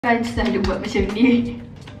Kan selalu buat macam ni.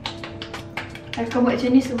 Akan buat macam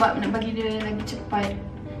ni sebab nak bagi dia lagi cepat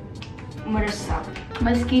meresap.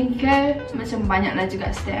 My skincare macam banyak lah juga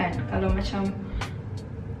step kan. Kalau macam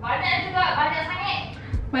banyak juga, banyak sangat.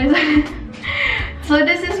 So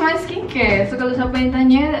this is my skincare. So kalau siapa yang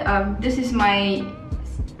tanya, this is my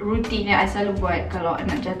routine yang I selalu buat kalau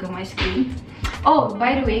nak jaga my skin. Oh,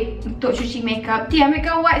 by the way, untuk cuci makeup, Ti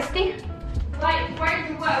ambilkan wipes Ti.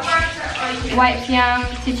 Wipes yang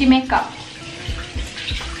cuci makeup.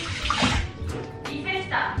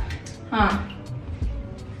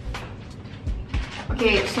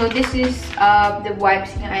 Okay, so this is the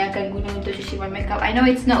wipes yang I akan guna untuk cuci my makeup. I know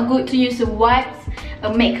it's not good to use a wipes,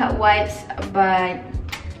 makeup wipes, but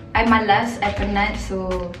I malas, I penat,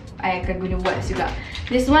 so I akan guna wipes juga.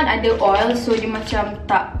 This one ada oil, so dia macam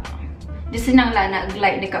tak, dia senang lah nak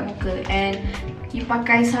glide dekat muka. And you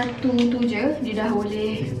pakai satu tu je, dia dah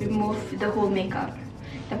boleh remove the whole makeup.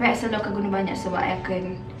 Tapi I selalu akan guna banyak sebab I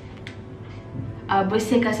akan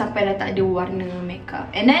bersihkan sampai dah tak ada warna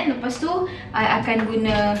makeup. And then lepas tu I akan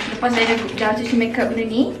guna, lepas I dah cuci makeup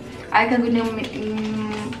benda ni, I akan guna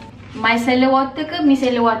micellar water ke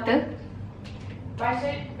micellar water?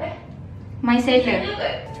 Micellar.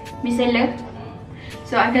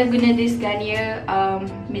 So I akan guna this Garnier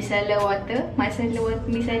micellar water,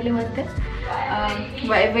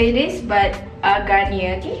 whatever it is, but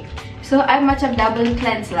Garnier, okay. So I macam double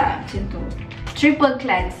cleanse lah macam tu, triple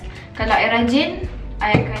cleanse. Kalau I rajin,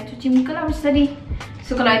 I akan cuci muka lah macam tadi.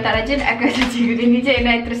 So kalau I tak rajin, I akan cuci guna ni je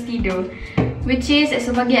and I terus tidur. Which is,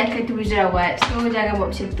 sebagai I akan tunggu jerawat. So jangan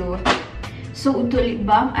buat macam tu. So untuk lip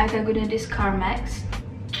balm, I akan guna this Carmex.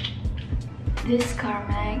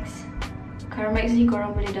 Carmex ni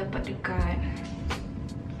korang boleh dapat dekat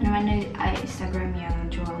mana-mana Instagram yang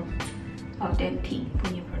jual authentic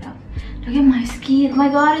punya produk. Look at my skin, oh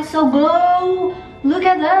my god, it's so glow. Look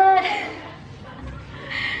at that.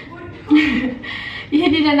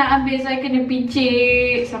 Ya, dia dah nak habis, saya kena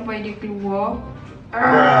picit sampai dia keluar.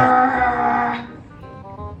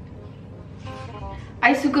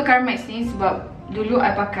 I suka Carmex ni sebab dulu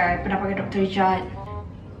I pernah pakai Dr. Jart.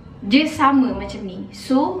 Dia sama macam ni.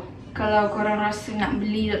 So kalau korang rasa nak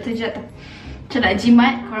beli Dr. Jart macam nak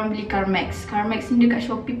jimat, korang beli Carmex. Carmex ni dekat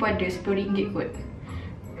Shopee pun ada RM10 kot.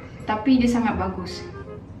 Tapi dia sangat bagus.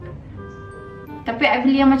 Tapi I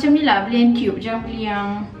beli yang macam ni lah, beli yang tube, jangan beli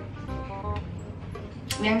yang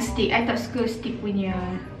stick. I tak suka stick punya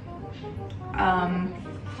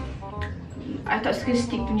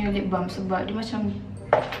lip balm sebab dia macam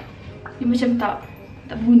tak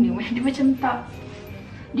guna.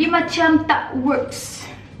 Dia macam tak works.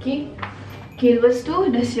 Okay, lepas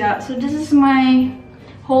tu dah siap. So this is my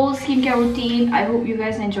whole skincare routine. I hope you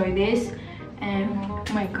guys enjoy this. And oh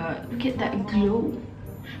my god, look at that glow.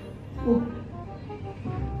 Oh.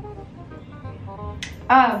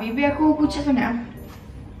 Bibir aku pucat sangat.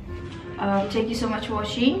 Thank you so much for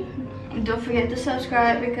watching. Don't forget to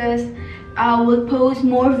subscribe because I will post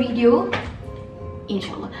more video,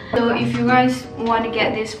 inshallah. So if you guys want to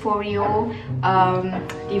get this for your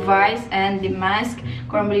device and the mask,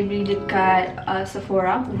 korang boleh beli dekat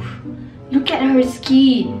Sephora. Look at her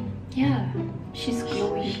skin. Yeah, she's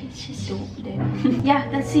glowy. She's so good. Yeah,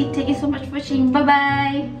 that's it. Thank you so much for watching. Bye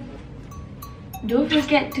bye. Don't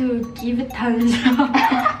forget to give a thumbs up.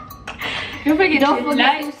 Don't forget to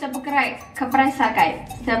subscribe. Don't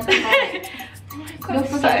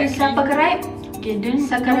forget to subscribe. Okay,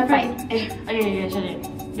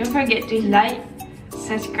 don't forget to like,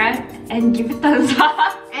 subscribe, and give a thumbs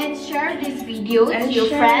up. And share this video to your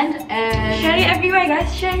friend. And share it everywhere, guys.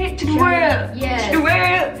 Share it to the world. Yes. To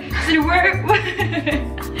the world.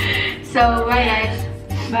 So bye guys.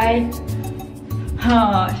 Bye.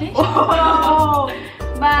 Oh.